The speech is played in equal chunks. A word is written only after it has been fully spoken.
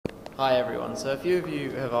Hi everyone, so a few of you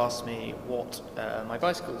have asked me what my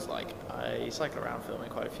bicycle's like. I cycle around filming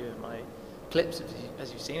quite a few of my clips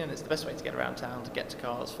as you've seen, and it's the best way to get around town, to get to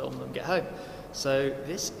cars, film them, get home. So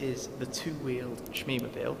this is the two-wheeled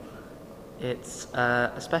Shmeemobile. It's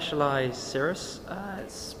a specialised Cirrus.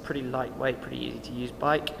 It's pretty lightweight, pretty easy to use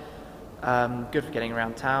bike. Good for getting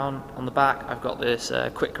around town. On the back I've got this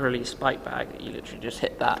quick release bike bag that you literally just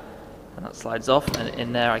hit that and that slides off, and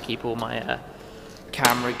in there I keep all my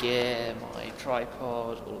camera gear, my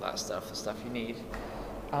tripod, all that stuff, the stuff you need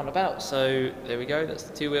out and about. So there we go, that's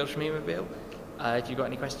the two-wheel Shmeemobile. If you've got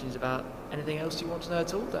any questions about anything else you want to know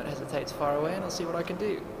at all, don't hesitate to fire away and I'll see what I can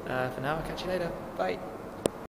do. For now, I'll catch you later. Bye.